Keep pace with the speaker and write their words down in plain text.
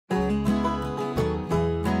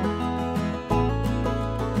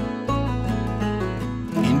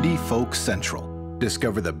Folk Central.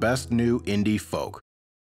 Discover the best new indie folk.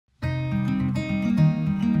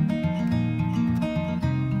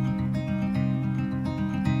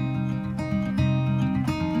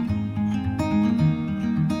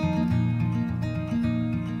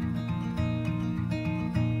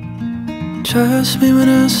 Trust me when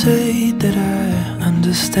I say that I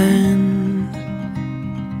understand,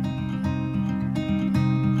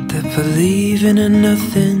 that believing in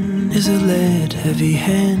nothing is a lead-heavy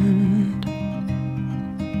hand,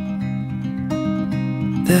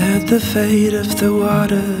 that the fate of the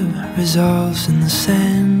water resolves in the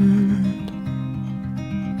sand,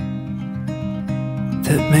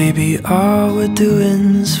 that maybe all we're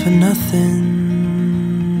doing's for nothing.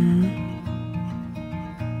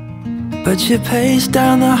 But you pace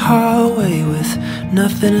down the hallway with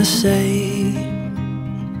nothing to say,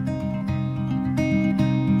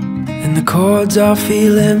 and the chords all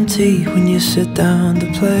feel empty when you sit down to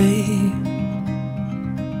play.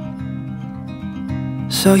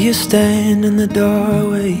 So you stand in the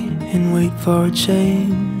doorway and wait for a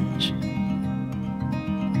change,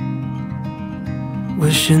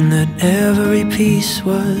 wishing that every piece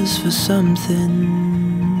was for something.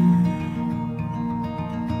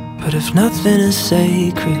 But if nothing is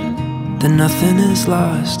sacred, then nothing is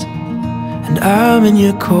lost, and I'm in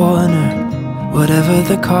your corner, whatever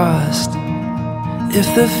the cost. If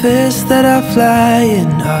the fists that are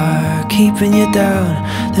flying are keeping you down,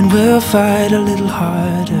 then we'll fight a little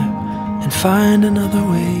harder and find another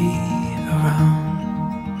way around.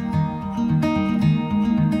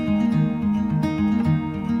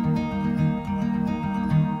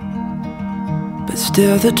 But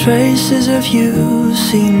still the traces of you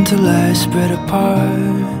seem to lie spread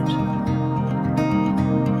apart.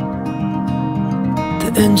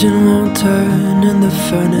 The engine won't turn and the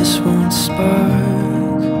furnace won't spark.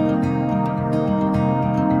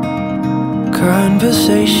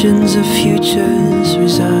 Conversations of futures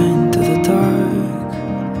resigned to the dark.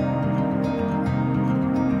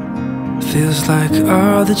 Feels like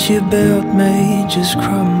all that you built may just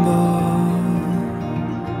crumble.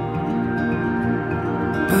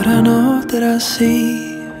 But I know that I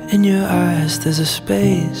see in your eyes there's a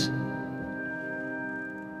space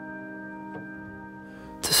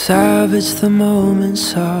to salvage the moments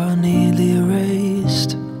so neatly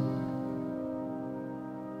erased,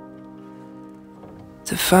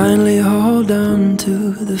 to finally hold on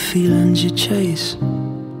to the feelings you chase,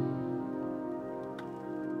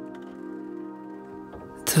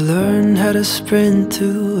 to learn how to sprint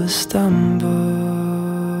to a stumble.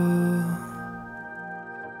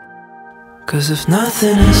 'Cause if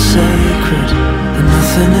nothing is sacred, then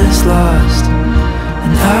nothing is lost,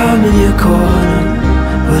 and I'm in your corner,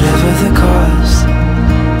 whatever the cost.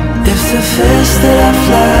 If the fists that are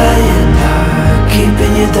flying are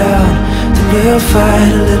keeping you down, then we'll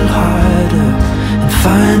fight a little harder and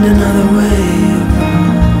find another way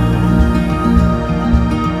around.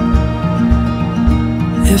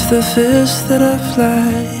 If the fists that are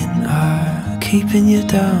flying are keeping you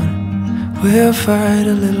down, we'll fight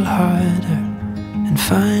a little harder and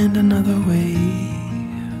find another way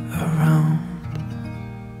around.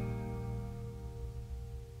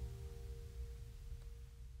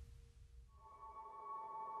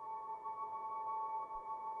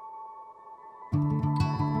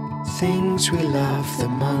 Things we love the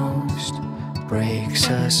most breaks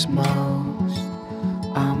us most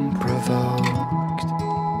unprovoked.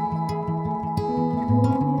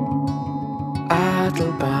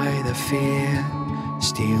 Addled by the fear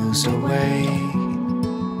steals away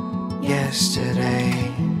yesterday.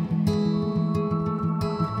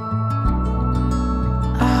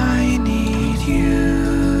 I need you.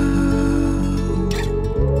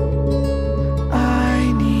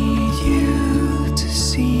 I need you to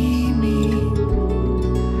see me.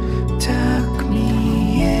 Tuck me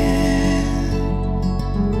in.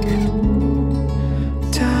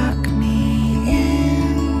 Tuck me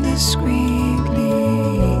in discreetly.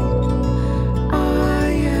 I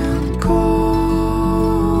am cold.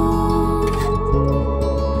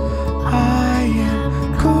 I am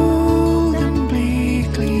cold and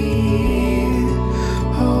bleakly.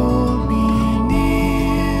 Hold me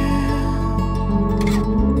near.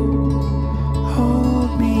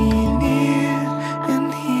 Hold me near and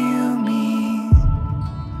heal me.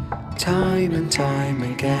 Time and time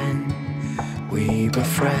again we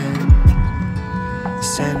befriend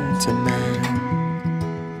sentiment.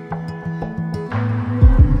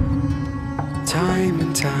 Time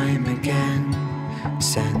and time again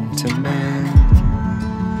sentiment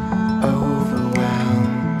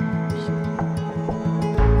overwhelms.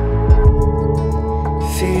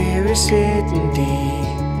 Fear is hidden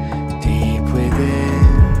deep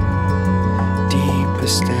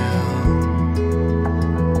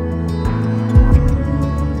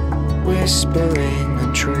whispering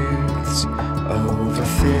untruths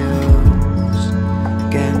overfills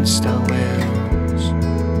against our wills.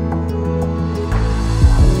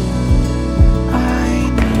 I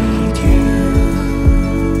need you.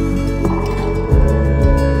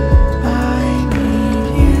 I need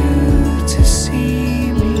you to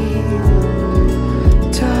see me,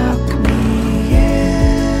 tuck me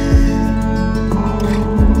in,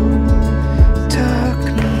 tuck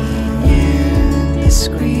me in,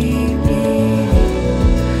 screaming.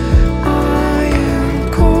 I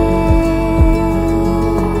am cold.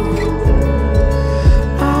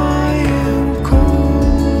 I am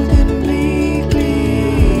cold and bleeding.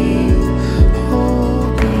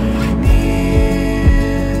 Hold me near.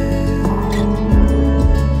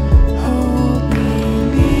 Hold me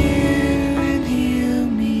near and heal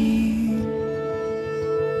me.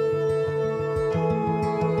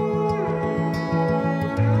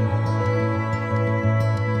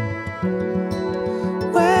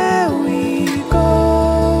 Where we go,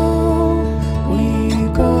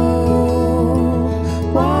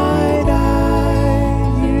 wide-eyed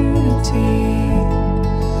unity.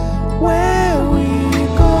 Where we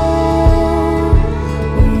go,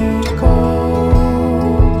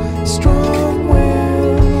 strong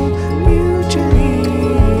will mutually.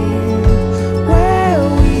 Where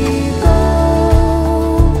we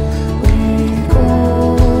go,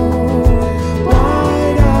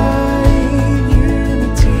 wide-eyed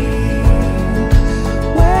unity.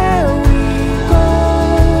 Where we go,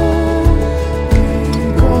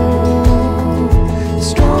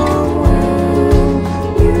 strong will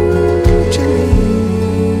mutually.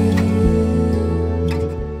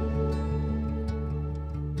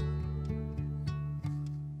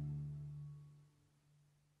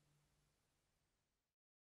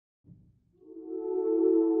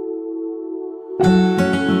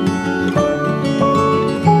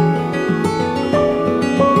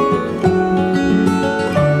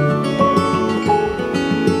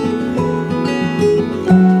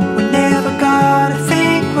 We never gotta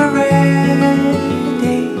think we're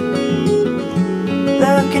ready.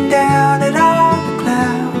 Looking down at all the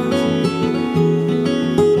clouds.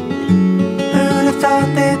 Who'd have thought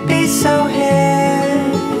they'd be so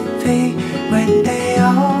heavy when they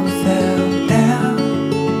all fell down?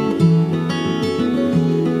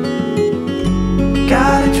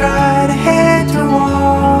 Gotta try to head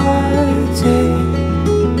towards it.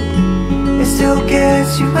 It still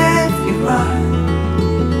gets you if you run.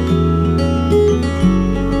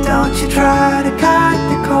 Don't you try to cut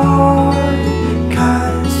the cord,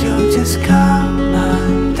 'cause you'll just come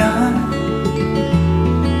undone.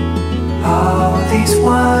 All these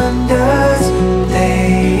wonders, they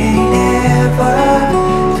ain't ever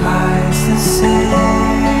twice the same.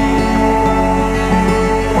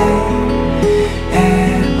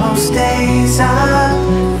 And most days I'm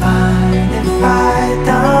fine if I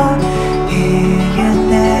don't hear your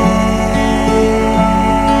name.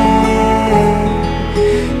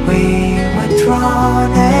 We were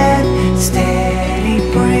drawn and steady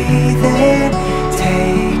breathing,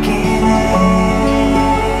 taking aim.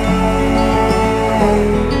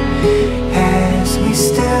 As we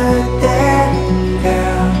stood there,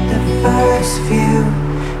 felt the first few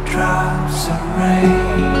drops of rain.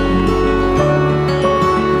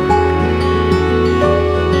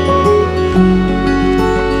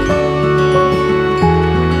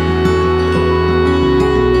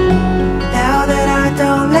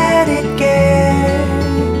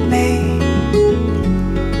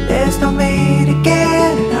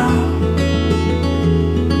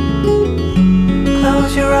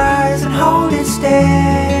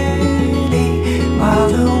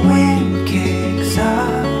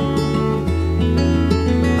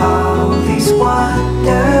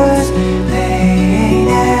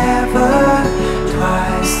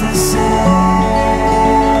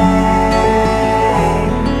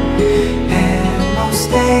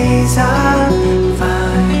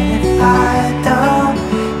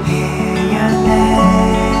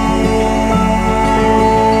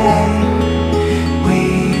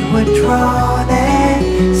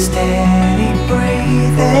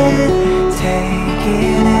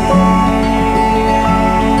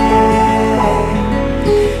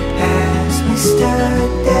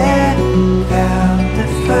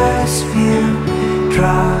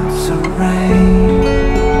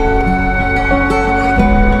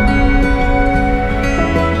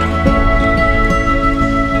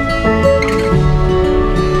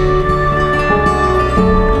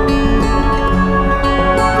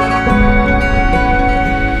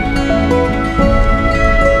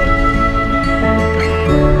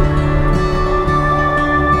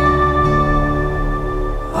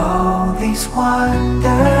 these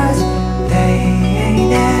wonders, they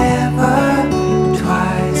ain't ever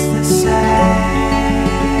twice the same.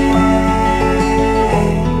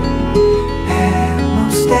 And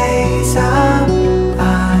most days I'm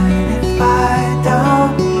fine if I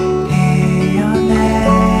don't hear your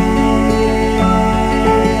name.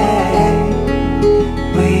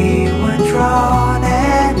 We were drawn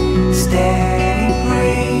and steady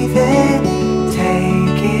breathing,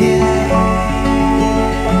 take it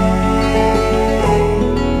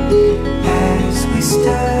as we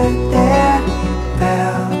stood there,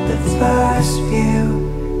 felt the first few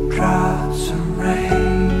drops of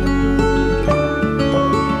rain.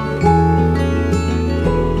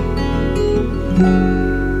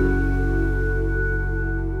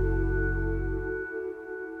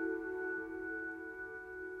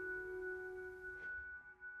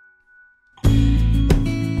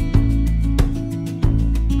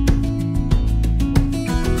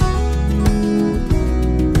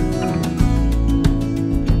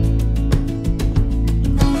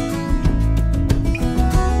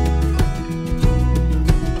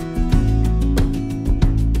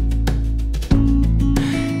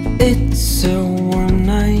 It's a warm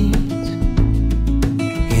night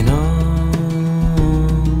in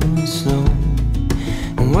Oslo,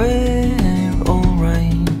 and we're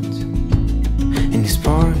alright in this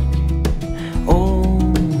park all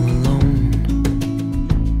alone.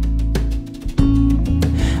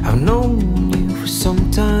 I've known you for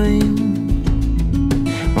some time,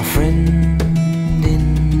 my friend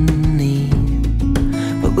in need,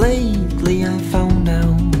 but lately I found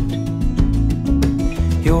out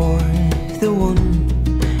you're the one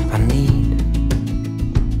I need.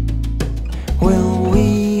 Will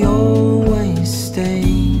we always stay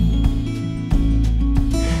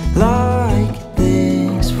like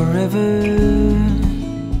this forever?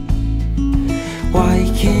 Why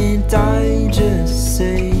can't I just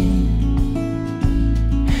say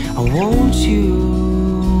I want you,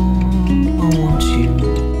 I want you?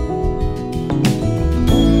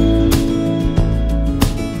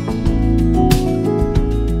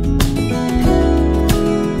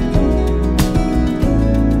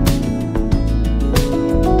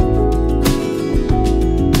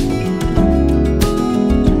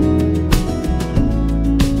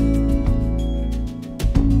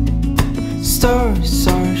 Stars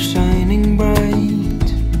are shining bright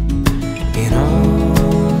in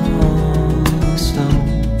Oslo,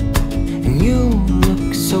 and you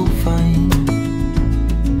look so fine.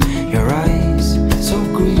 Your eyes so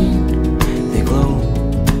green, they glow.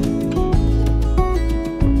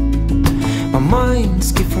 My mind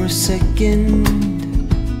skip for a second,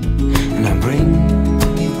 and I bring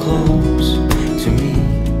you close to me.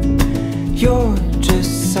 You're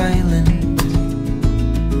just silent,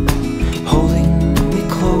 holding me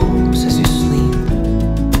close as you sleep.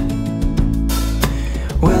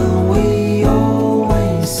 Will we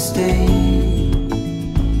always stay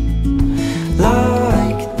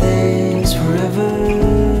like this forever?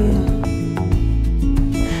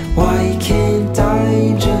 Why can't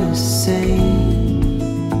I just say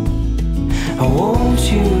I want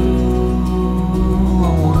you, I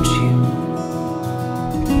want you?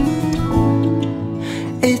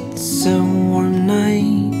 It's a warm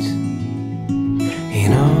night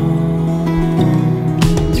in Oslo.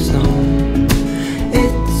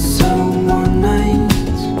 It's a warm night,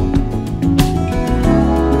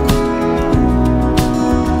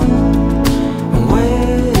 and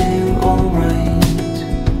we're alright.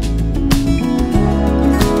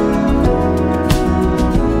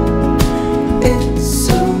 It's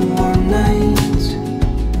a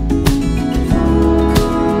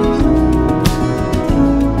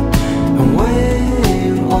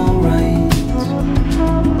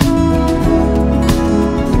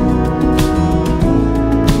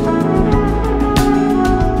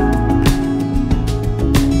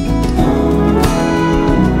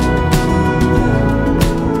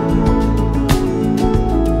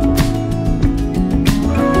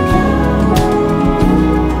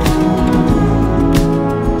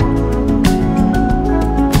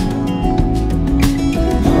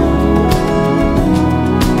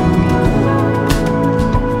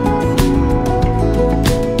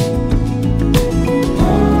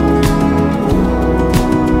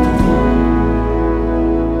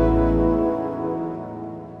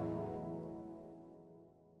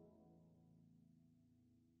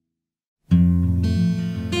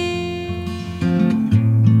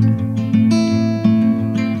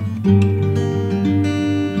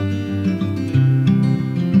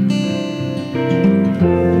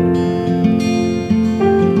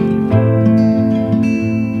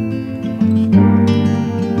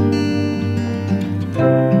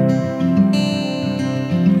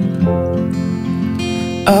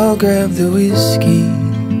grab the whiskey,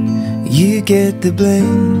 you get the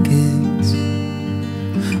blankets.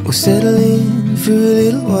 We'll settle in for a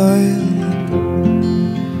little while.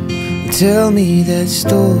 Tell me that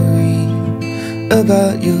story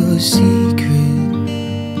about your secret.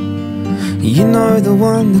 You know, the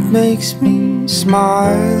one that makes me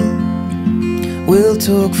smile. We'll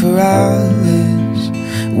talk for hours,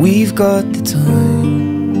 we've got the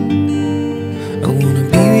time. I wanna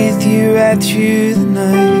be with you right through the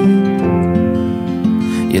night.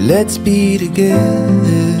 Yeah, let's be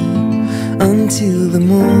together until the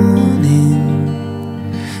morning.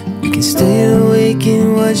 We can stay awake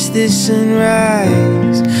and watch the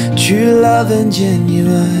sunrise. True love and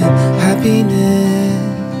genuine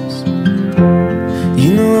happiness. You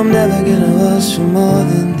know I'm never gonna ask for more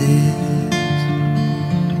than this.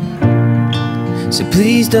 So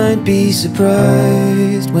please don't be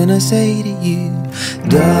surprised when I say to you,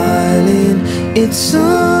 darling, it's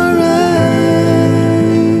alright.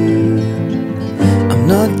 I'm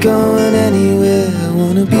not going anywhere, I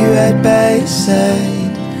wanna be right by your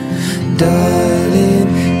side. Darling,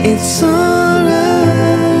 it's alright.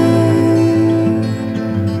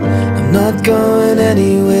 I'm not going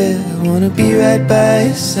anywhere, I wanna be right by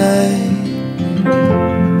your side.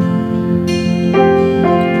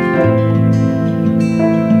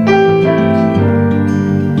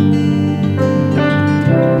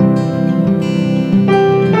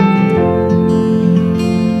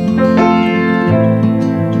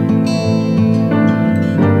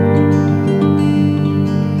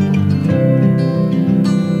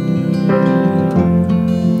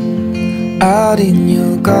 Out in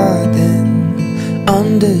your garden,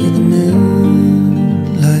 under the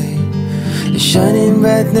moonlight, shining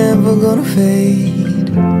bright, never gonna fade.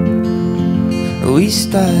 We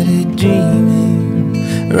started dreaming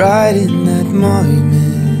right in that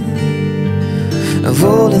moment of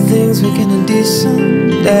all the things we're gonna do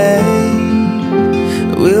someday.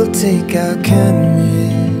 We'll take our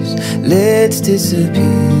cameras, let's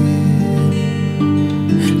disappear.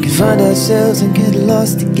 Find ourselves and get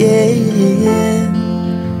lost again.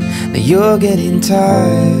 Now you're getting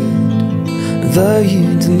tired, though you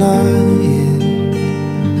deny it.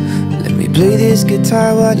 Let me play this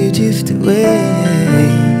guitar while you drift away.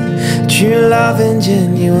 True love and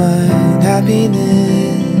genuine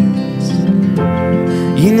happiness.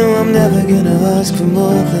 You know I'm never gonna ask for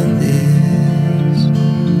more than this.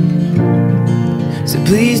 So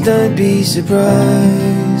please don't be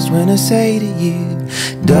surprised when I say to you,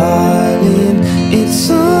 darling, it's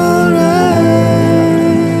alright.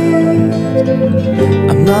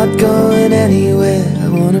 I'm not going anywhere, I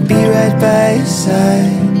wanna be right by your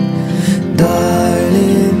side.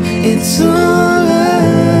 Darling, it's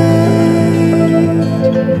alright.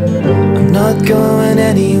 I'm not going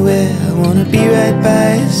anywhere, I wanna be right by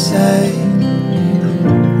your side.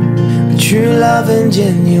 True love and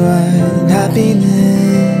genuine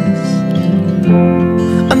happiness.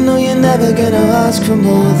 I know you're never gonna ask for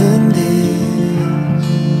more than this.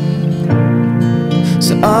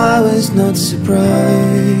 So I was not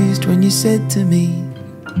surprised when you said to me,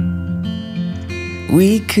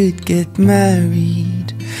 we could get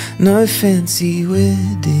married, no fancy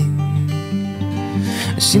wedding.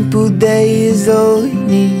 A simple day is all we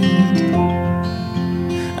need.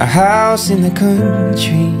 A house in the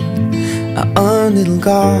country, our own little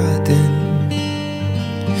garden,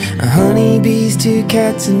 honeybees, 2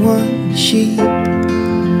 cats and 1 sheep.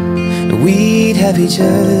 We'd have each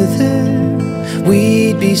other,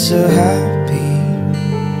 we'd be so happy,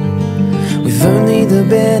 with only the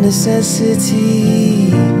bare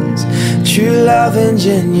necessities. True love and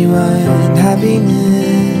genuine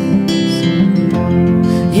happiness.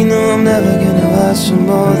 You know I'm never gonna ask for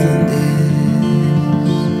more than this.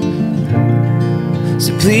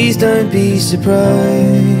 So please don't be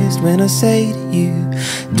surprised when I say to you,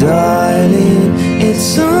 darling,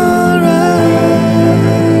 it's alright.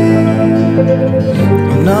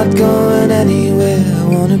 I'm not going anywhere, I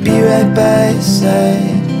wanna be right by your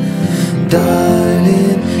side.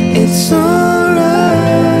 Darling, it's alright.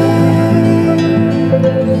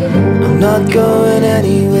 I'm not going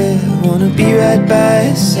anywhere, I wanna be right by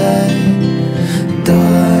your side.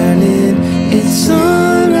 Darling, it's alright.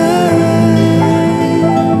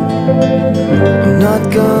 I'm not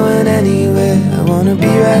going anywhere, I wanna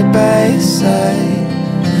be right by your side.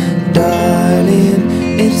 Darling,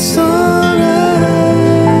 it's alright.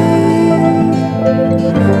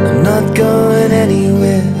 I'm not going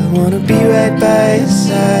anywhere, I wanna be right by your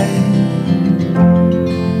side.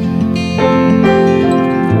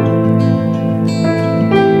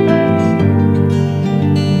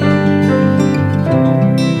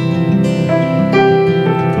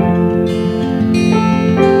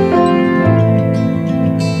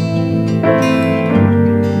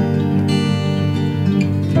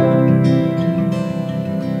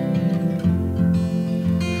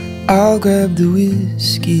 I'll grab the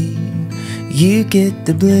whiskey, you get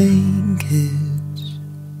the blankets.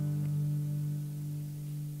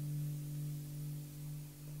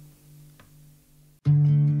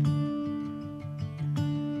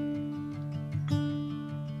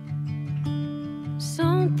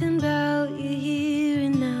 Something about you here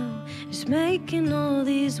and now is making all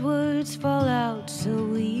these words fall out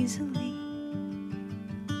so easily.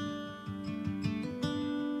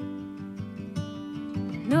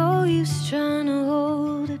 No use trying to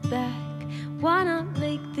hold it back. Why not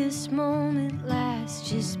make this moment last?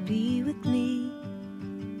 Just be with me,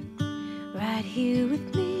 right here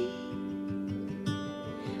with me.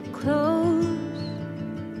 Close,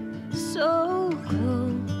 so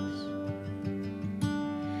close.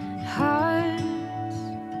 Hearts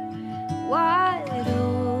wide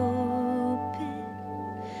open.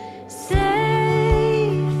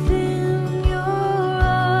 Safe in your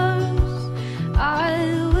arms, I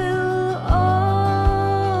will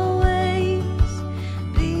always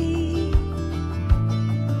be.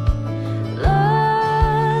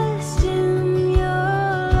 Lost in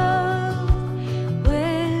your love,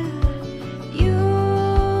 where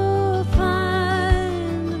you'll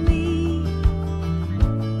find me.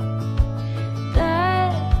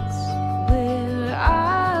 That's where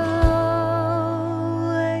I'll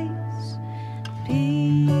always be.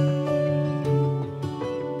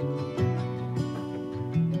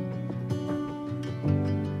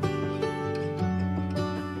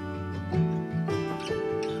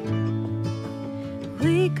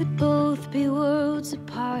 We could both be worlds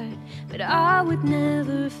apart, but I would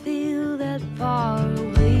never feel that far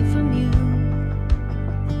away from you.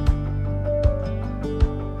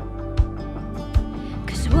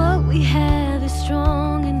 Cause what we have is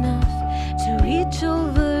strong enough to reach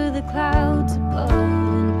over the clouds above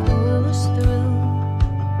and pull us through,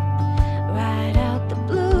 right out the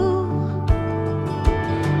blue.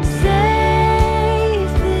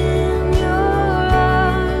 Safe in your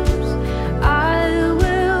arms, I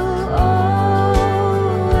will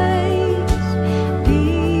always be.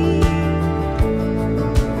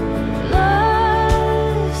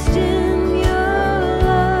 Lost in your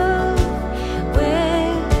love,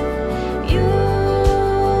 where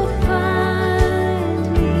you'll find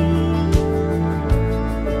me.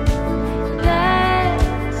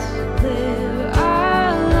 That's where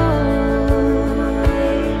I'll always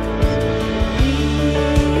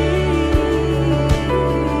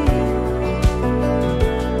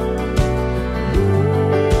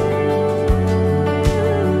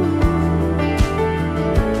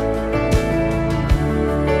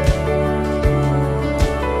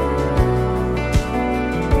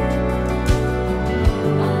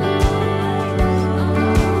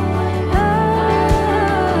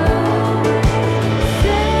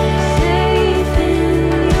Safe in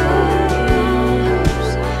your arms,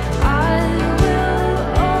 I will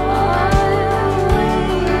always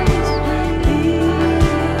be.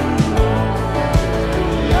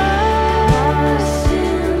 Lost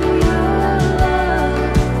in your love,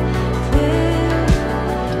 where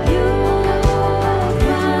you'll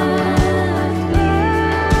find me.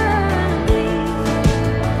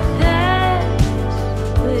 That's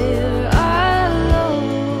where I'll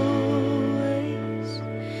always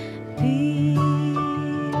be.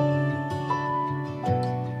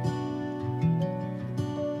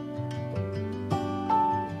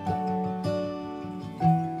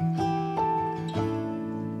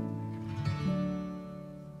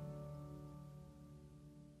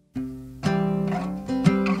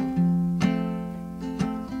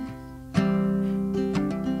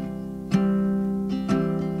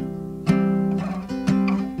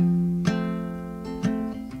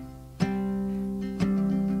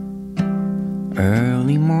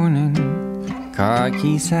 Early morning, car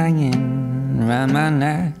keys hanging round my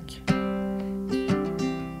neck.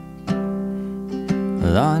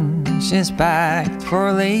 Lunch is packed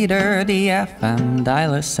for later, the FM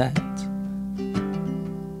dial is set.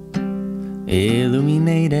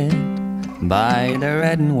 Illuminated by the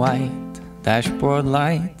red and white dashboard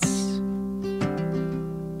lights.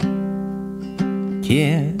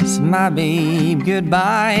 Kiss my babe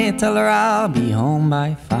goodbye, tell her I'll be home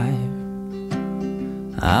by 5.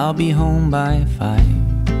 I'll be home by 5.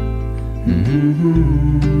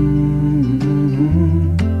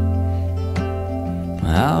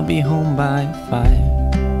 I'll be home by 5.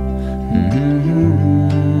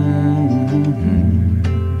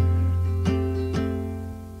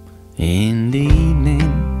 In the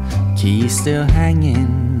evening, keys still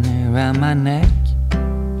hanging around my neck.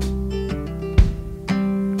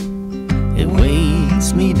 It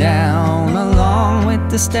weighs me down along with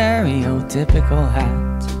the stereotypical hat.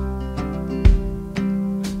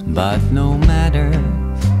 But no matter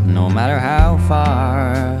how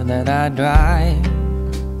far that I drive,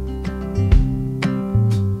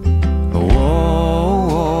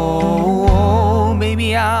 oh,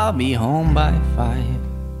 baby, I'll be home by 5.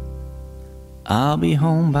 I'll be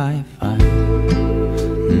home by 5.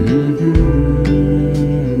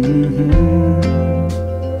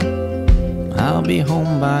 I'll be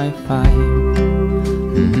home by 5.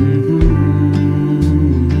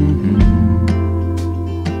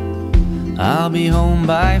 I'll be home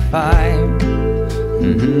by 5.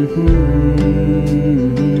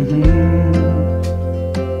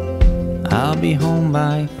 I'll be home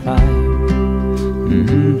by 5.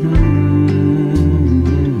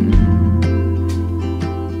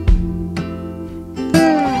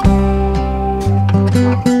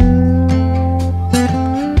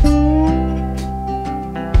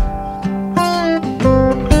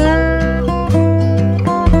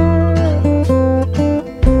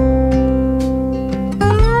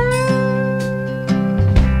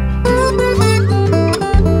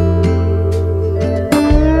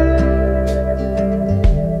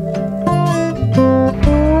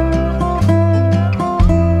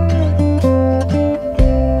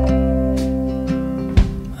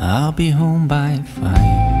 I'll be home by 5.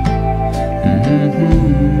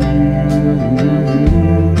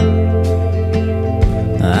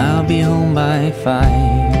 I'll be home by 5.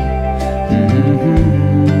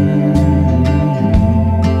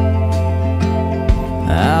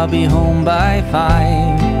 I'll be home by 5.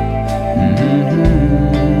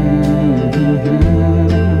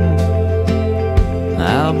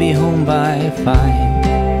 I'll be home by 5.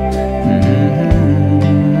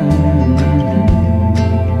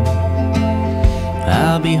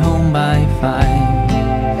 I'll be home by 5.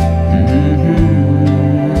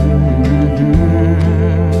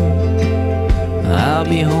 I'll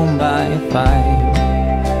be home by 5.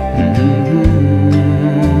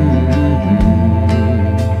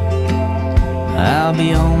 I'll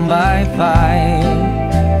be home by 5.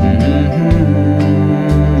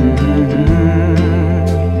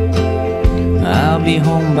 I'll be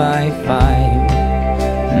home by 5.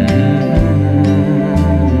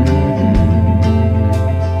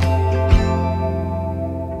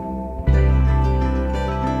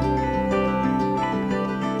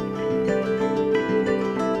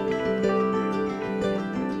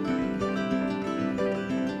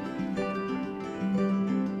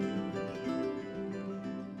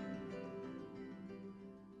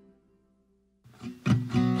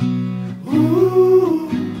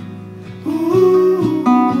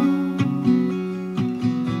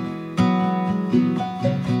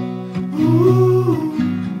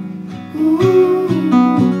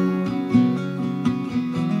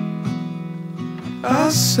 I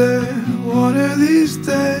said, one of these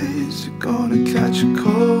days you're gonna catch a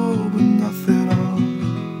cold with nothing on.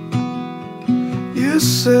 You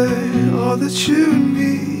said all that you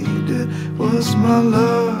needed was my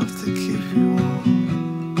love to keep you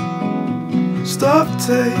warm. Stop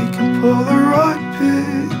taking Polaroid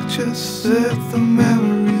pictures, said the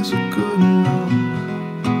memories are good enough.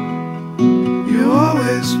 You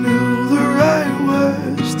always knew the right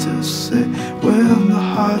words to say when the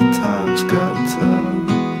hard times got tough.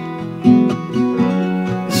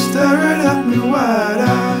 You're staring at me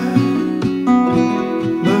wide-eyed.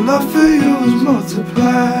 My love for you is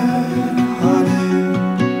multiplied, honey.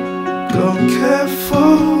 Go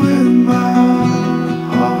careful with my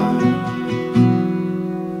heart.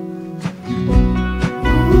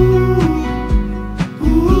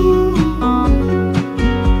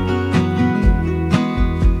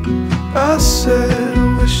 I said, I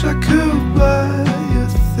wish I could buy you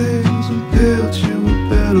things and build you a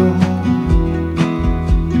better home.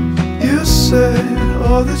 You said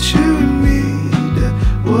all that you needed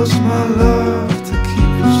was my love to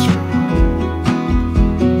keep you strong.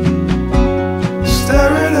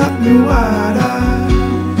 Staring at me wide-eyed.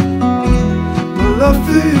 My love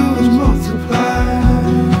for you is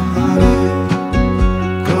multiplied, honey.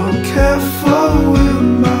 Go careful with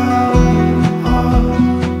my heart.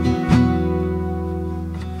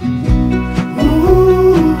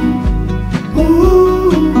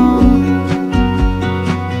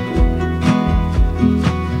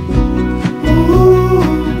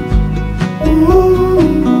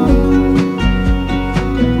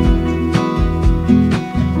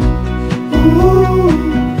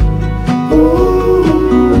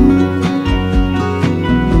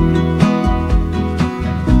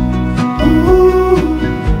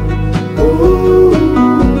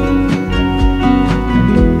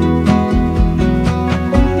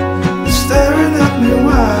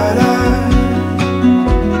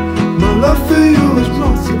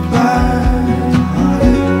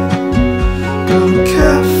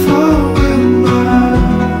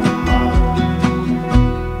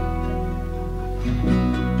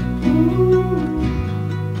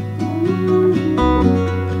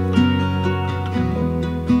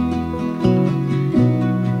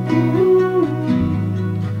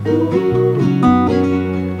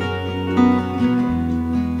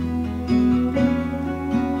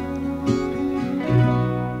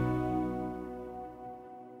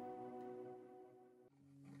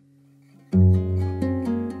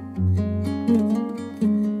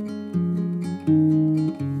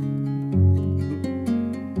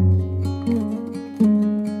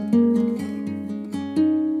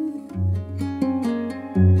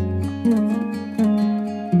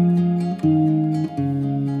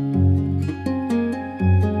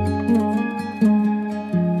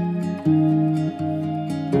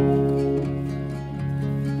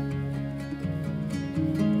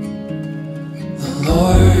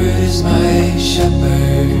 is my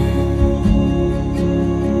shepherd,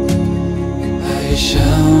 I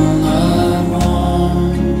shall not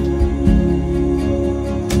want.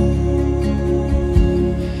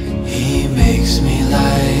 He makes me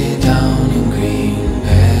lie down in green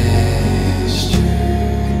pastures.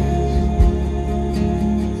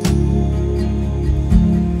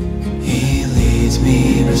 He leads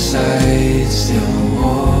me beside still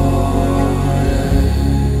waters.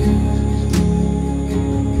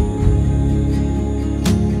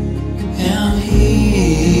 And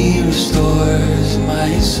he restores my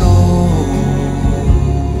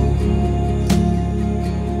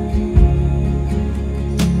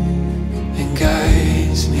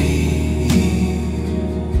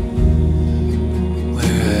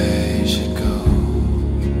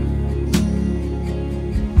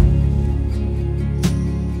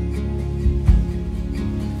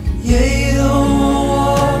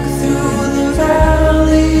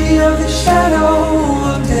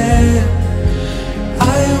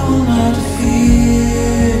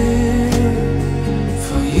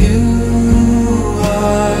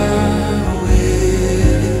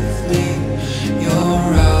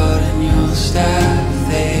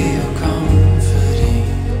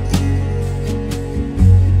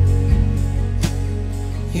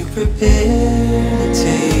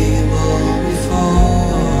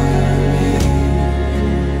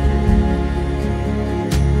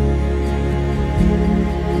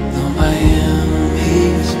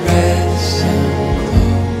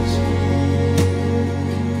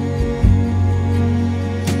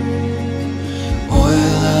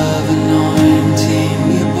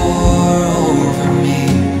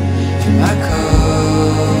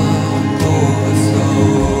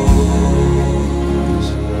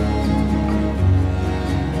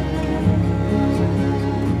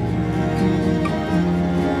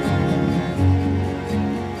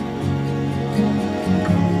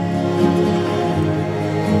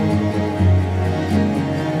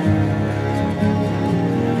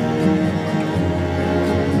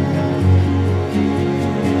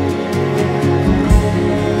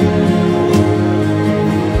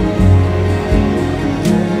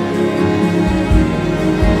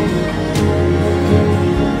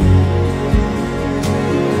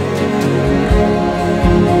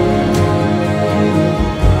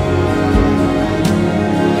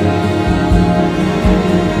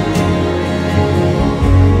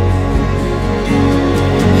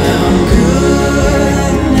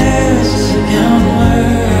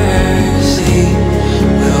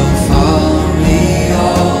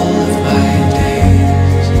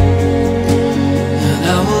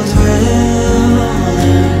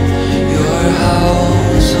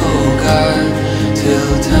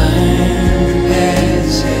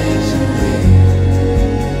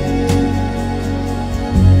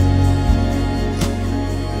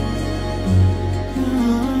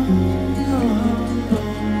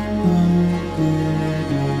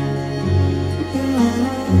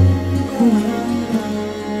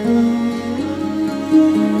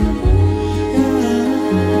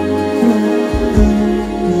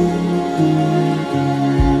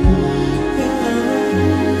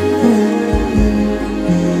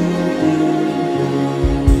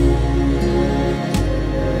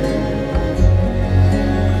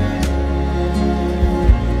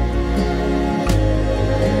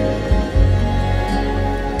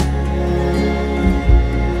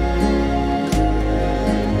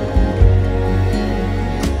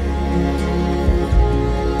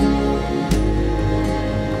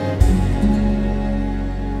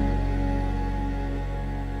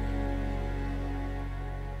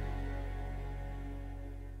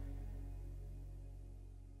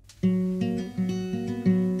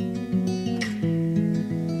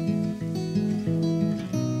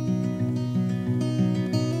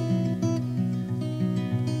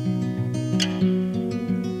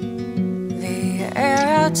air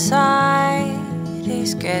outside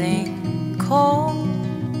is getting cold.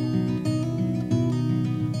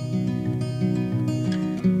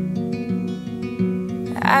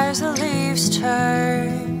 As the leaves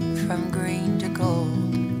turn from green to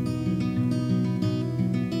gold,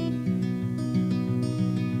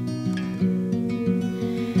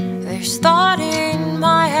 there's thought in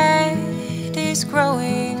my head is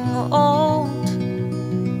growing old.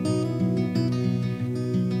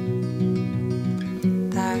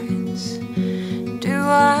 That's, do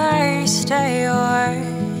I stay or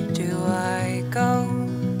do I go?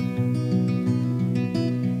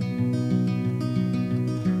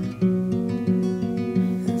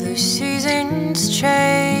 The seasons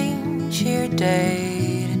change here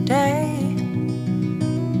day to day.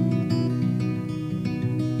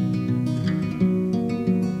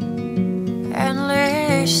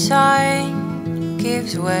 Endless sun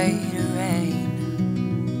gives way to rain.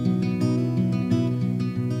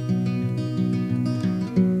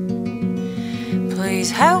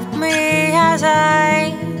 Please help me as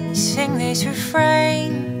I sing this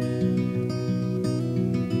refrain.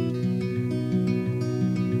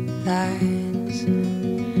 That's,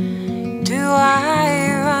 do I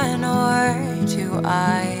run or do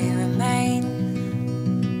I remain?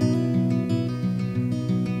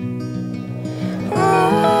 Ooh,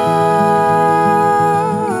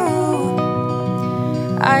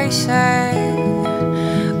 I said,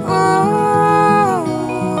 ooh,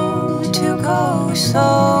 to go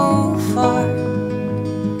so far,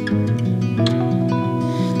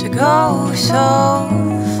 to go so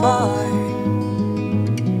far,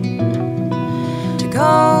 to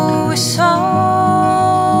go so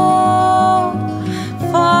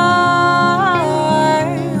far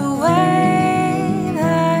away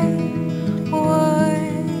that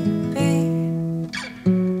would be.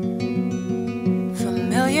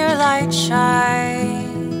 Familiar light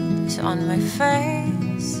shines on my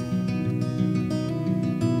face.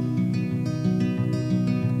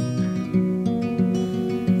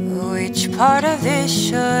 Which part of this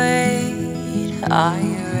should I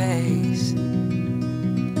erase?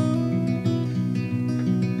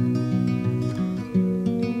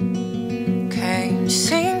 Can't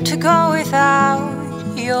seem to go without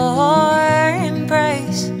your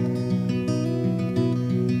embrace.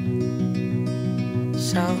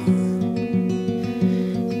 So,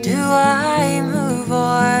 do I move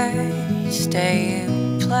or stay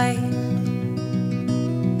in place?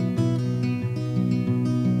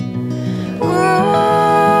 Ooh,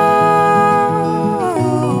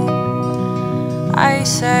 I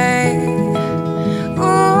say,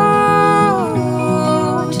 ooh,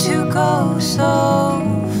 to go so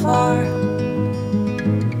far,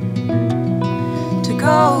 to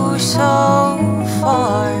go so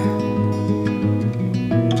far,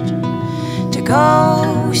 to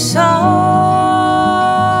go so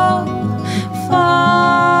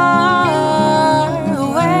far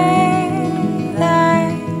away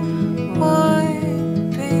that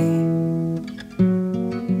would be.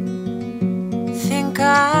 Think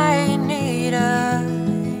I need a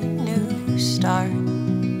new start,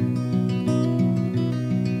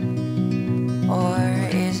 or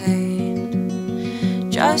is it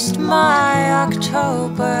just my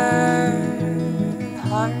October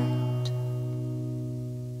heart?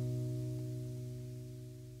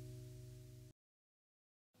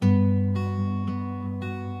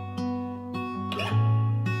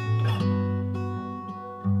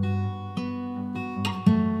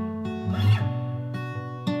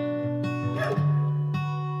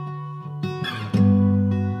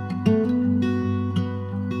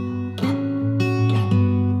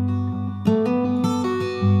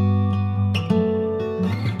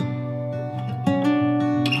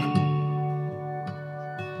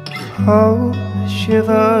 Oh,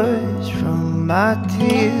 shivers from my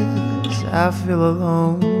tears. I feel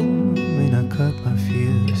alone when I cut my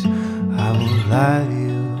fuse. I won't lie to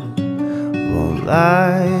you, won't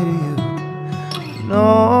lie to you. No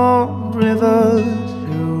rivers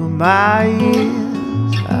through my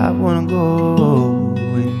ears. I wanna go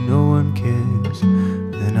when no one cares.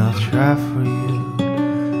 Then I'll try for you,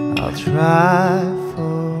 I'll try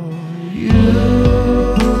for you.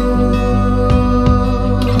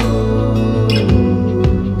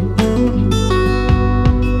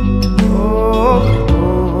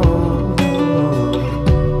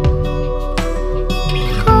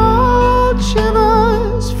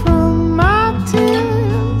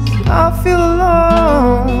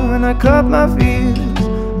 Cut my fears.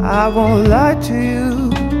 I won't lie to you,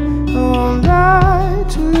 I won't lie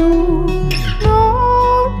to you. No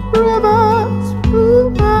rivers through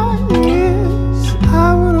my ears. I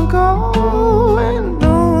wanna go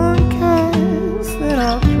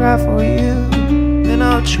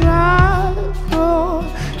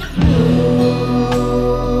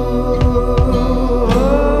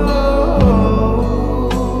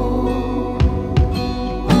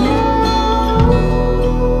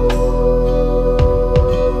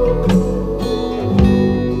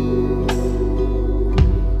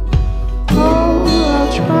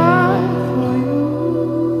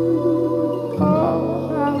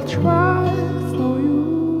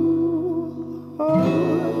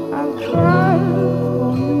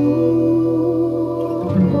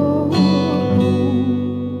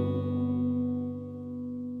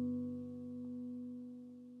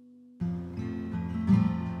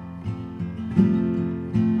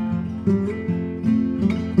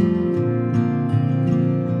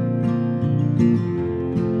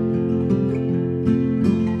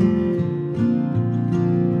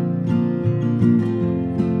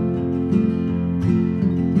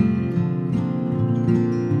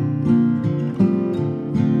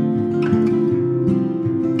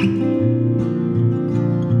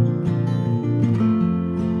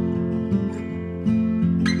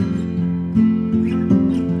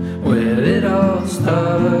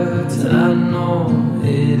starts and I know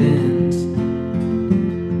it ends.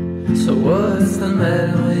 So what's the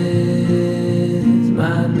matter with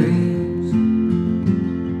my dreams?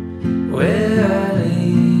 Where I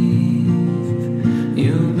leave,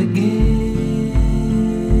 you begin.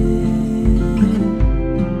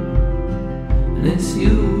 And it's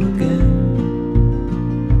you again.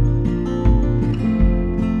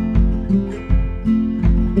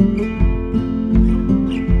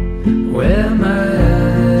 Where my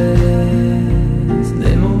eyes,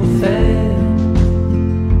 they move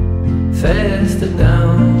faster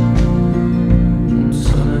down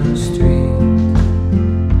Summer Street,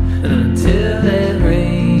 and until that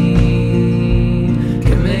rain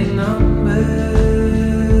can make numbers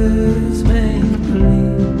make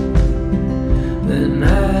believe, then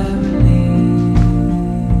I believe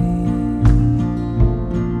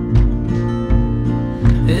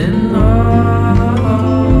in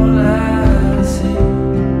all I see,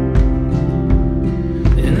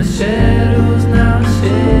 in the shadows now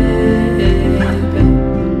shaping,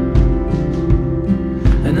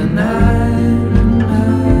 and the night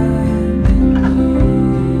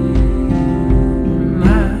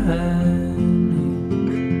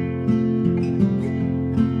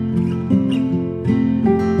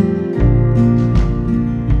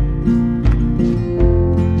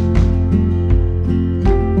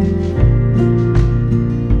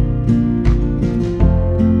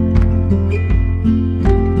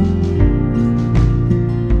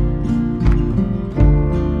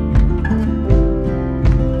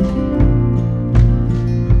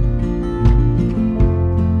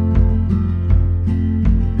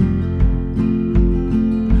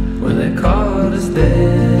when they caught us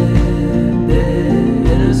dead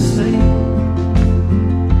in a sleep,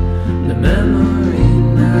 the memory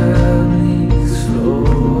now leaks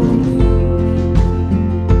slowly,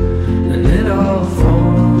 and it all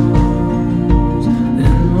forms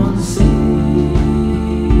in one scene.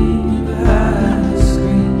 Behind the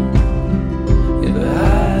screen, you're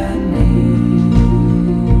behind me,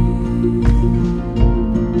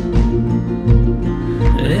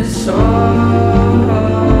 and it's all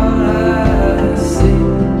I see,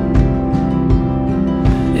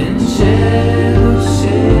 in shadows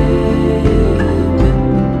shaping,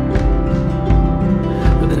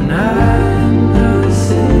 but the night now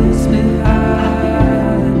sits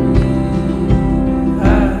behind me,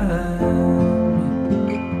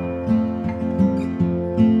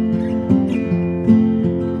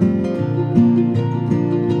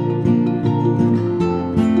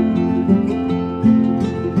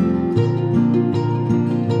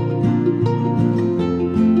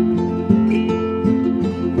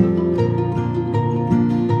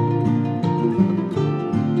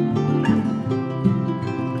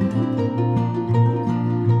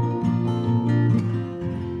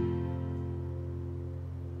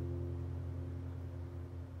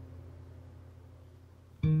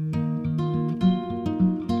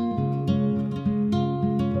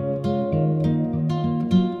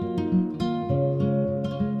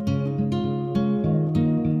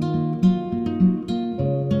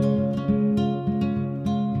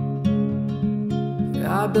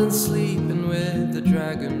 I've been sleeping with the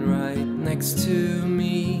dragon right next to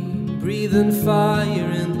me, breathing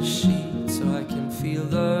fire in the sheet so I can feel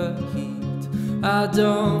the heat. I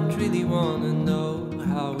don't really wanna know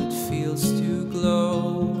how it feels to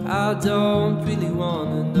glow. I don't really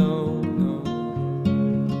wanna know, no.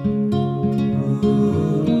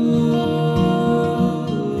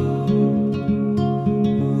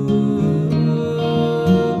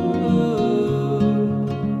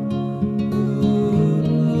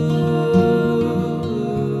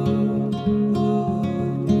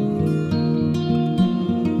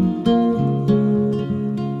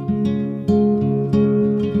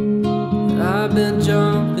 I've been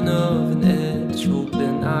jumping off an edge,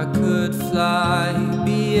 hoping I could fly,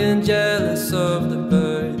 being jealous of the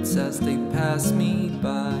birds as they pass me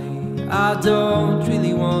by. I don't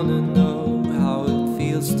really wanna know how it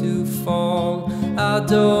feels to fall. I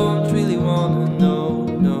don't really wanna know,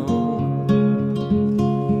 no.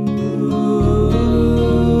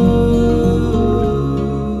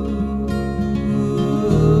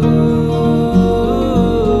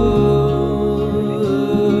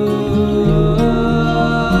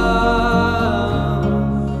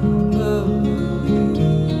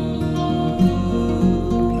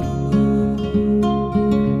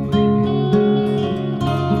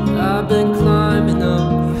 I've been climbing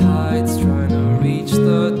up the heights, trying to reach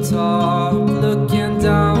the top, looking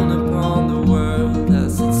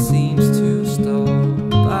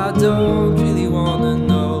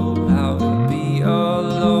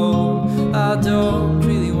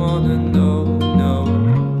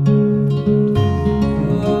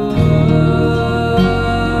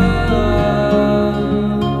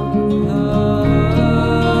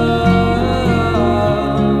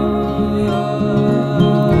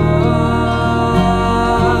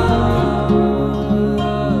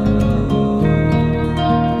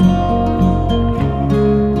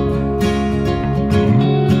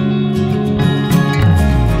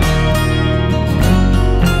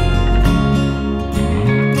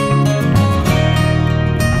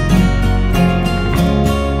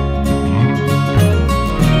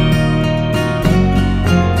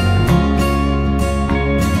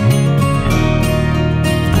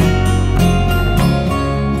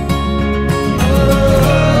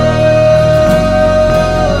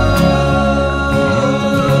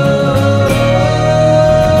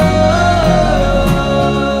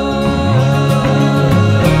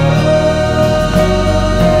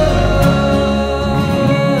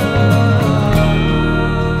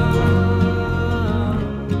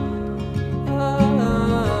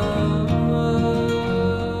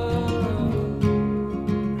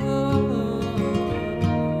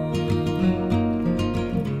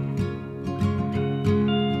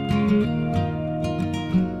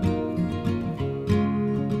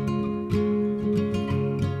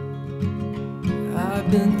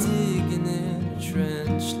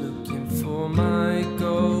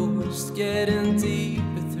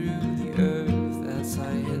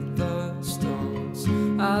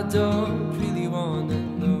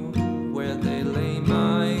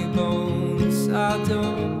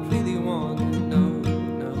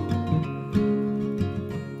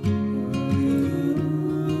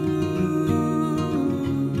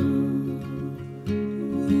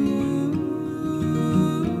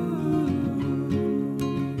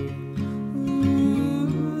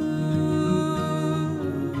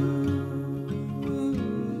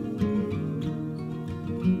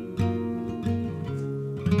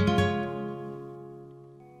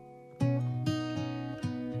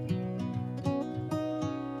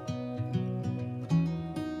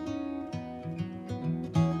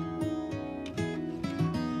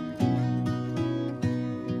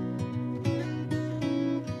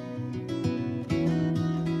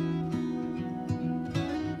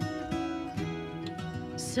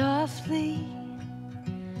softly.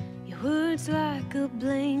 Your words like a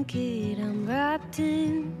blanket I'm wrapped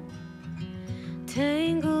in,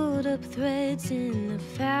 tangled up threads in the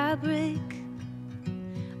fabric.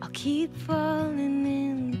 I'll keep falling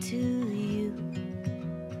into you.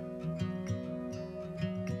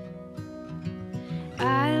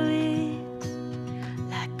 Eyelids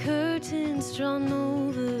like curtains drawn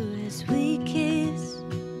over as we kiss.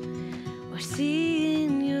 We're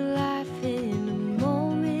seeing your life in a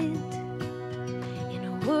moment, in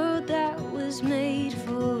a world that was made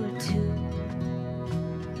for two.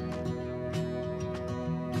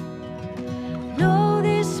 Know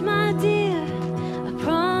this, my dear, a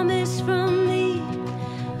promise from me.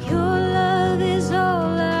 Your love is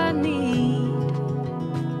all I need.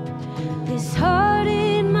 This heart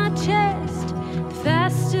in my chest, the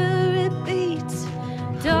faster it beats,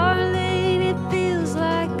 darling, it feels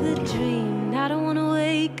like a dream. I don't wanna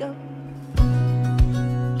wake up.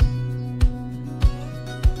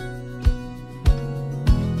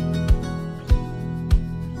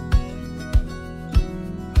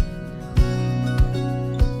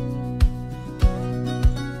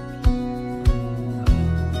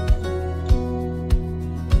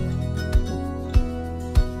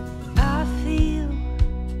 I feel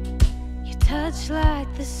your touch like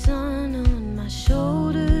the sun on my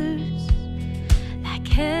shoulders, like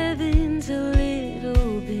heaven's a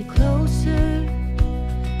little bit closer.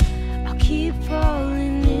 I'll keep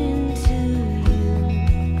falling into you.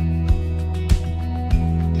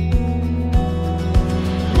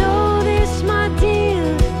 Know this, my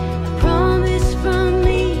dear, a promise from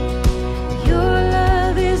me. Your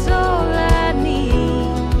love is all I need.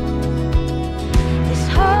 This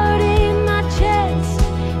heart in my chest,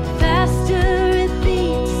 the faster it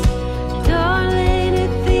beats, darling,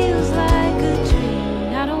 it feels like a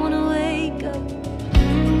dream. I don't wanna wake up.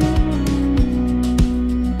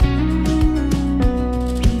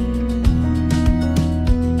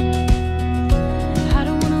 I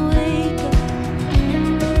don't wanna wake up.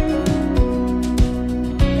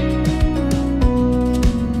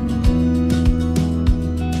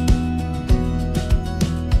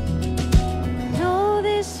 Know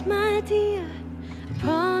this, my dear, a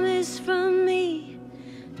promise from me.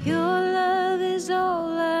 Your love is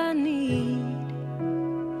all I need.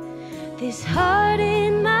 This heart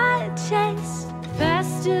in my chest, the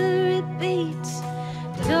faster it beats,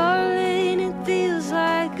 darling, it feels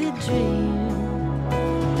like a dream.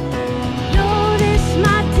 Know this,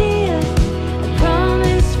 my dear, a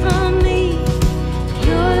promise from me.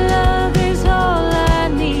 Your love is all I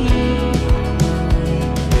need.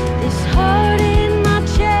 This heart in my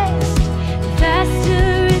chest, the faster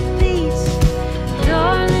it beats,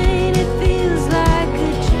 darling, it feels like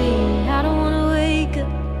a dream. I don't wanna wake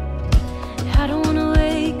up. I don't wanna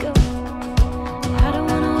wake up. I don't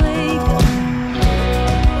wanna wake up. I don't wanna wake up.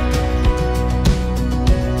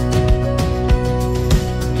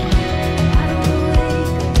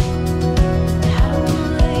 I don't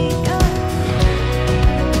wanna wake up. I don't wanna wake up.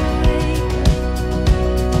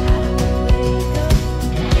 I don't wanna wake up.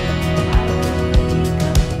 I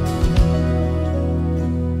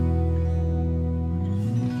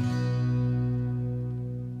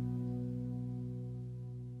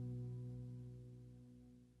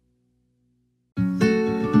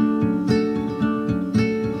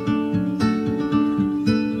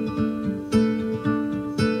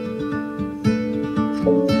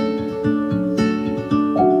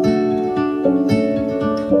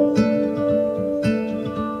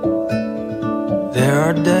There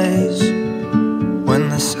are days when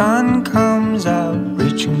the sun comes out,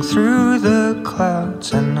 reaching through the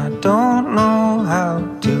clouds, and I don't know how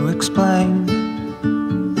to explain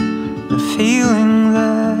the feeling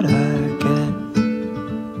that I get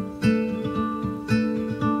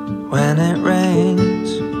when it rains.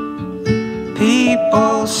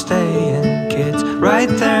 People stay and kids write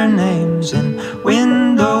their names in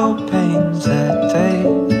window panes that they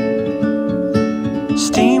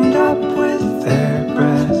steamed up with their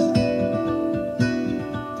breath.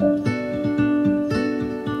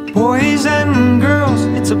 Boys and girls,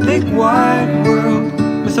 it's a big wide world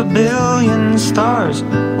with a billion stars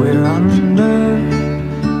we're under.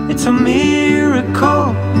 It's a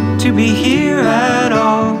miracle to be here at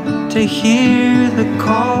all, to hear the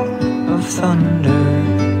call of thunder.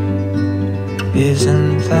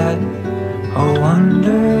 Isn't that a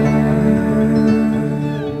wonder?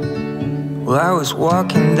 Well, I was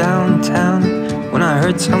walking downtown when I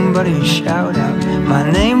heard somebody shout out my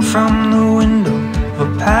name from the window of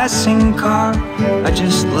a passing car. I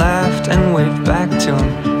just laughed and waved back to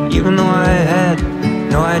him, even though I had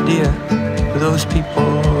no idea who those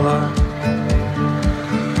people are.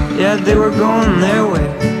 Yeah, they were going their way,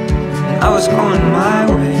 and I was going my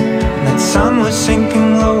way. And that sun was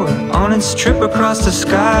sinking lower on its trip across the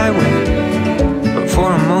skyway. But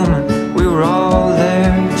for a moment we were all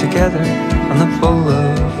there together on the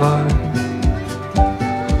boulevard.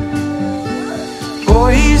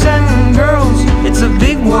 Boys and girls, it's a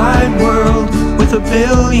big wide world with a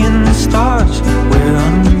billion stars we're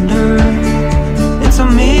under. It's a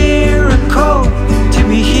miracle to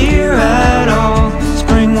be here at all.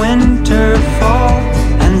 Spring, winter, fall,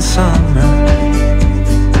 and summer.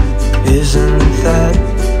 Isn't that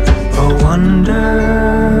a wonder?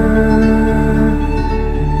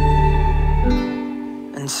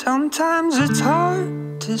 And sometimes it's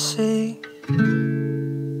hard to see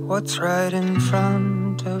what's right in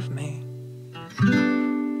front of me.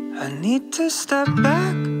 I need to step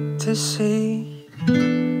back to see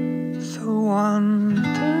the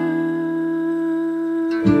wonder.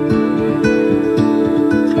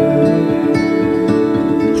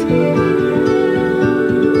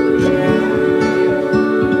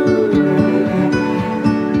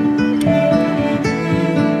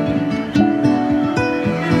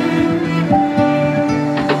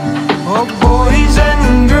 Oh, boys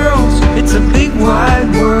and girls, it's a big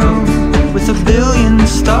wide world with a billion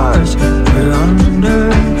stars we're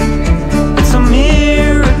under. It's a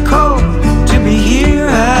miracle to be here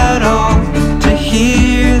at all, to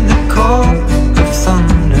hear the call of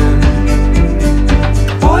thunder.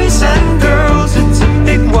 Boys and girls, it's a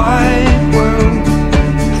big wide world,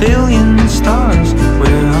 billion stars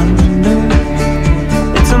we're under.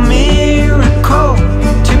 It's a miracle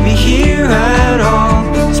to be here at all,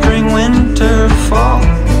 spring, winter, fall,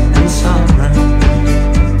 and summer.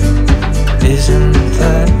 Isn't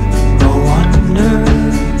that a wonder?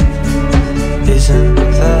 Isn't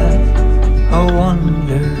that a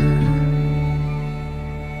wonder?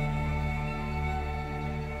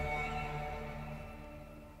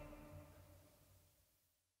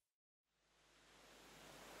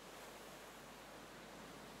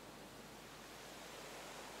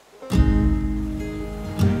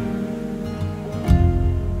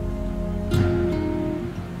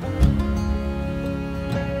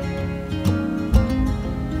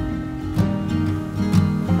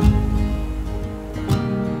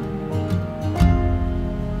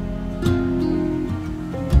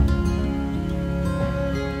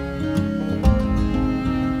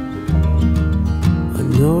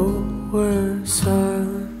 Where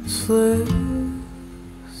silence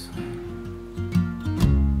lives,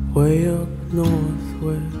 way up north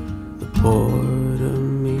where the border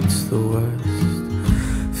meets the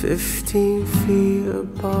west, 15 feet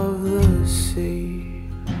above the sea.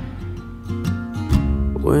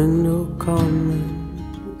 Window coming,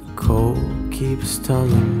 the cold keeps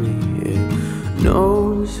telling me it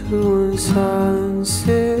knows who in silence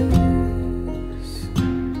is.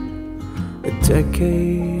 A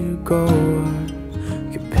decade ago I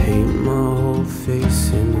could paint my whole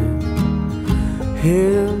face in it,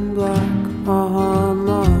 hidden black behind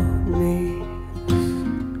my knees,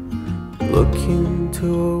 looking to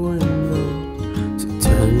a window to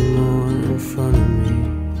 10 more in front of me.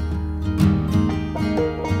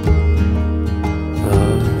 I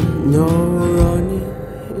know running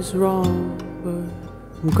is wrong, but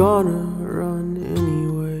I'm gonna run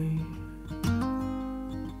anyway.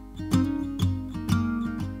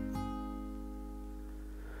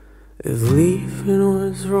 If leaving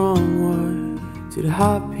was wrong, why did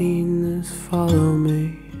happiness follow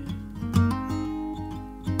me?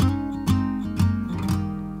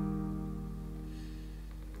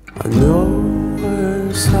 I know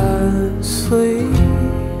where silence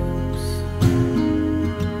sleeps,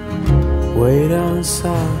 way down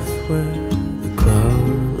south where the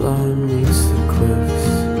cloud line meets the cliffs,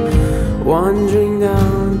 wandering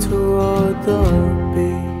down toward the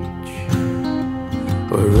beach,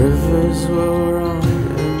 where rivers will run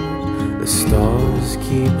and the stars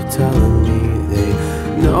keep telling me they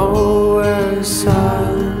know where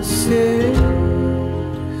silence is.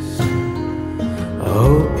 I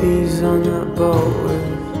hope he's on that boat with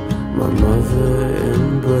my mother in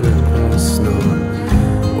Budapest, not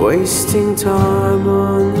wasting time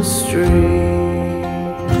on the street,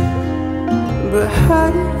 but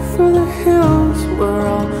headed for the hills where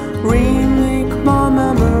I'll remake my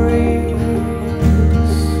memories.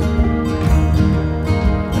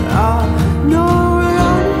 I know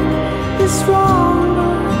running is wrong,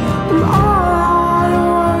 but I'm out of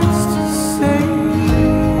words to say.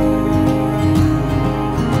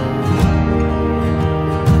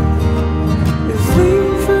 If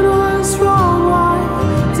leaving was wrong, why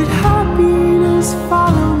did happiness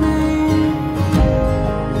follow me?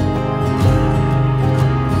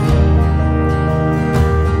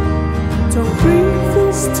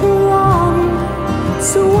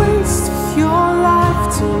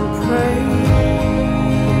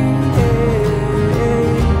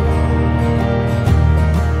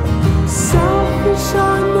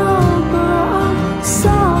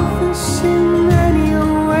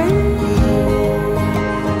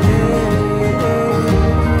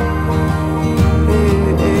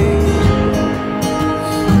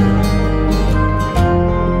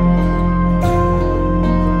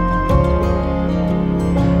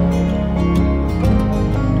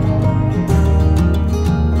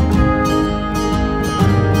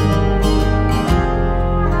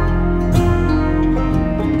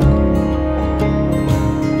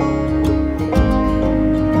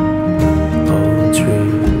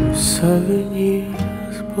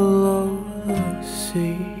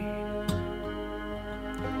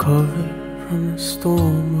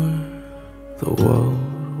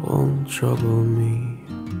 trouble me.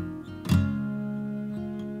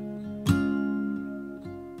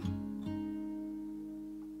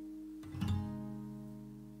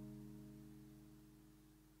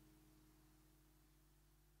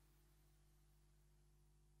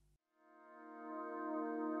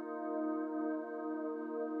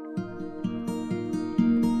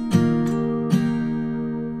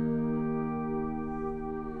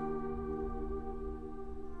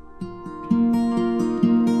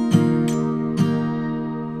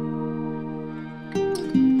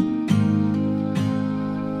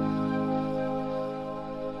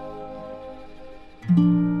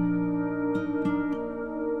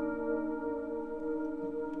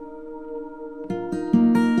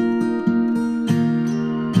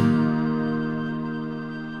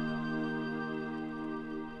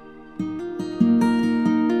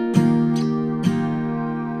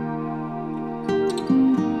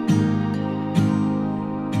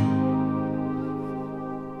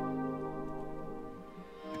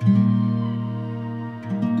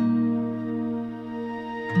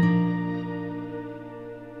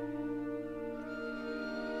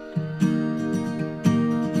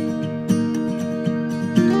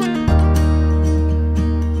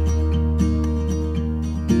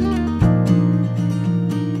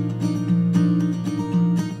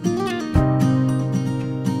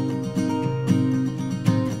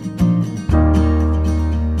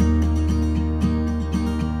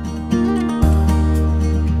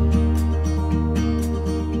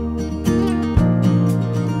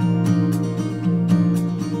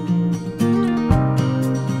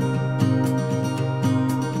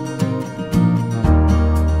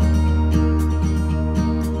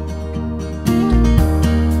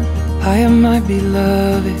 I am my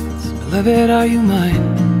beloved's, beloved, are you mine?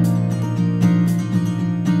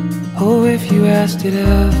 Oh, if you asked it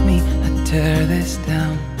of me, I'd tear this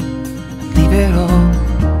down and leave it all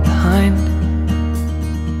behind.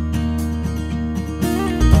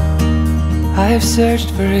 I have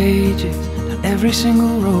searched for ages down every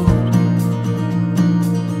single road,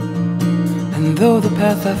 and though the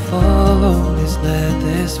path I followed has led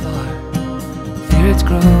this far, fear it's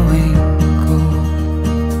growing cold.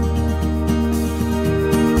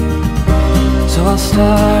 So I'll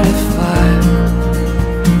start a fire,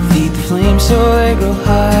 feed the flames so they grow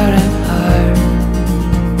higher and higher.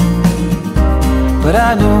 But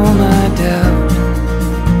I know my doubt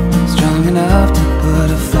is strong enough to put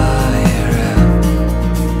a fire out.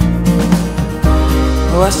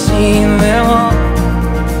 Oh, I've seen them all,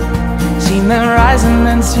 seen them rise and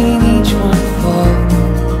then seen each one fall.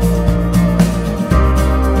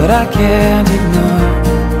 But I can't ignore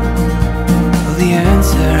the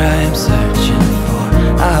answer I am searching for.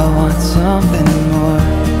 I want something more.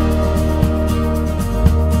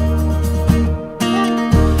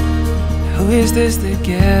 Who is this that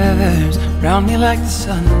gathers round me like the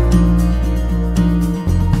sun?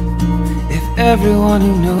 If everyone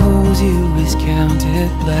who knows you is counted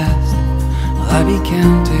blessed, will I be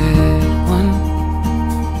counted one?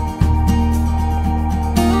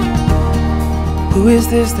 Who is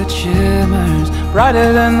this that shimmers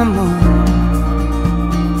brighter than the moon?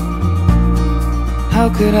 How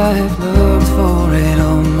could I have looked for it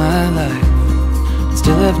all my life and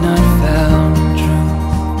still have not found truth?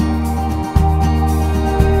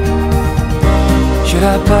 Should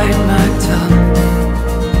I bite my tongue,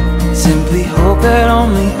 simply hope that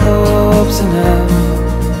only hope's enough?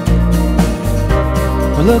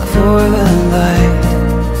 Or look for the light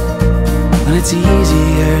when it's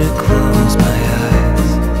easier to close my eyes?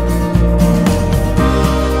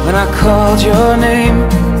 When I called your name,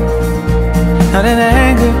 not in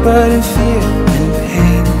anger, but in fear and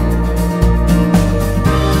pain,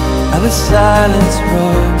 how the silence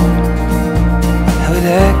roared, how it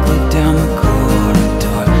echoed down the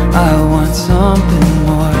corridor. I want something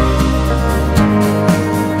more.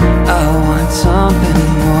 I want something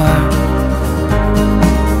more.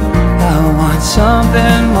 I want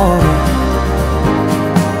something more.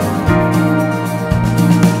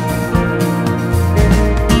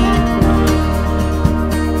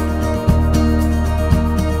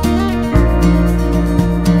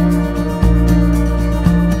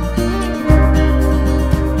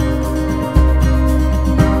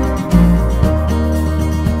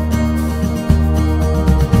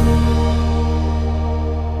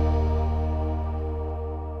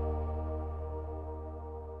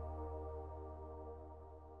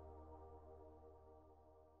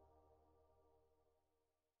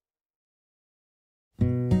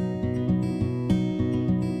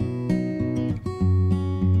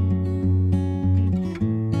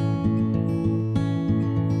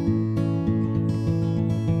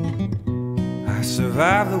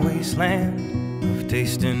 survive the wasteland of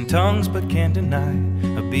tasting tongues but can't deny.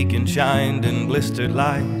 A beacon shined in blistered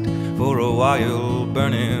light for a while,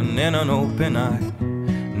 burning in an open eye.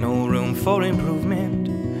 No room for improvement,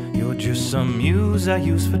 you're just some muse I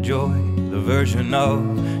use for joy. The version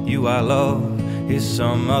of you I love is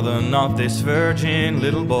some other, not this virgin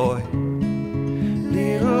little boy.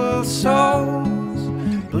 Little souls,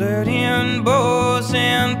 blurred in bows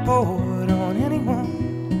and poured on anyone.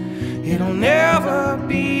 It'll never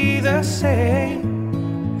be the same.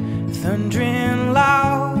 Thundering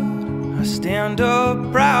loud, I stand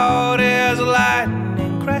up proud as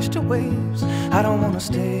lightning crash to waves. I don't wanna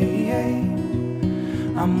stay,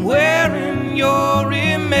 I'm wearing your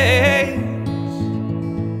remains.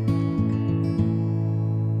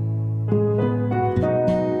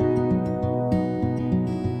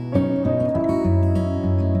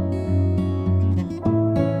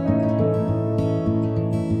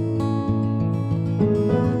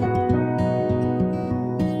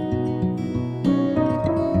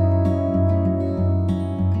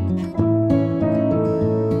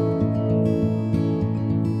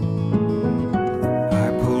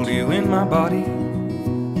 Body,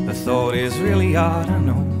 the thought is really odd, I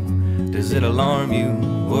know. Does it alarm you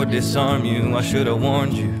or disarm you? I should have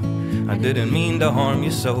warned you, I didn't mean to harm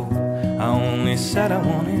you so. I only said I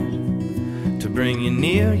wanted to bring you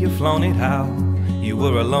near, you flown it how. You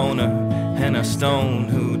were a loner and a stone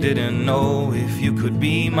who didn't know if you could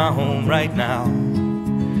be my home right now.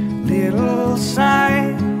 Little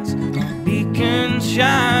signs, beacons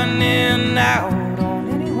shining out on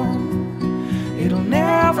anyone. It'll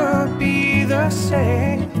never be the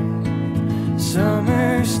same.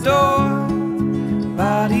 Summer storm,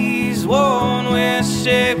 bodies worn with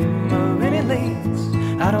shimmering lace.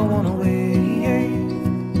 I don't wanna wait,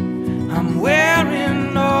 I'm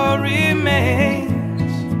wearing no remains.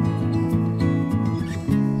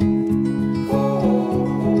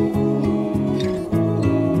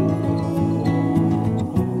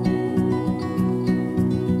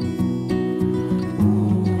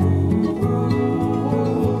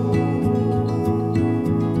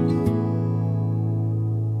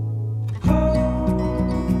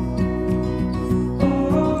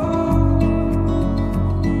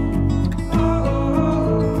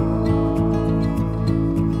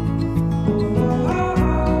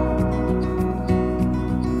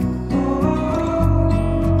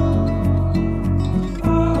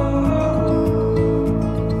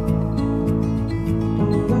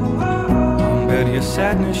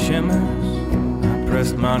 Sadness shimmers, I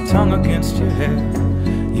pressed my tongue against your hair.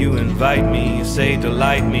 You invite me, you say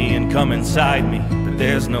delight me and come inside me, but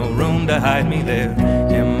there's no room to hide me there.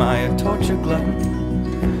 Am I a torture glutton?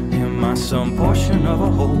 Am I some portion of a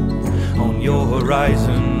hole on your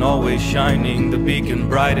horizon, always shining the beacon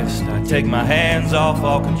brightest? I take my hands off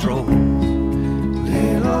all control.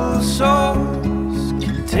 Little souls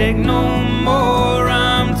can take no more,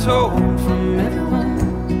 I'm told from everyone.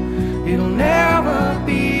 It'll never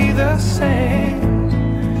be the same.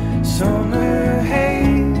 Summer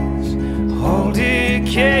haze, all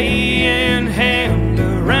decay and hand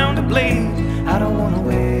around a blade. I don't wanna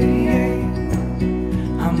wait,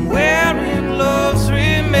 I'm wearing love's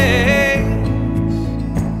remains.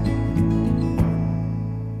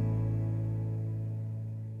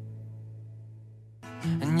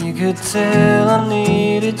 And you could tell I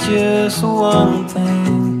needed just one thing.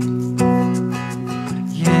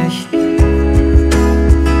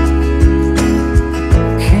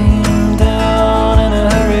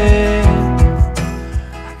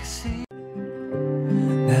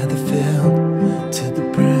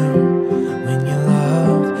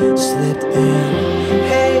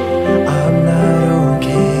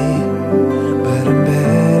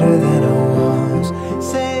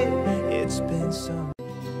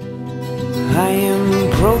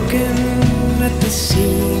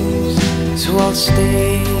 So I'll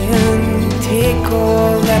stay and take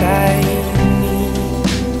all that I need.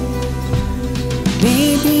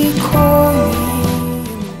 Maybe call me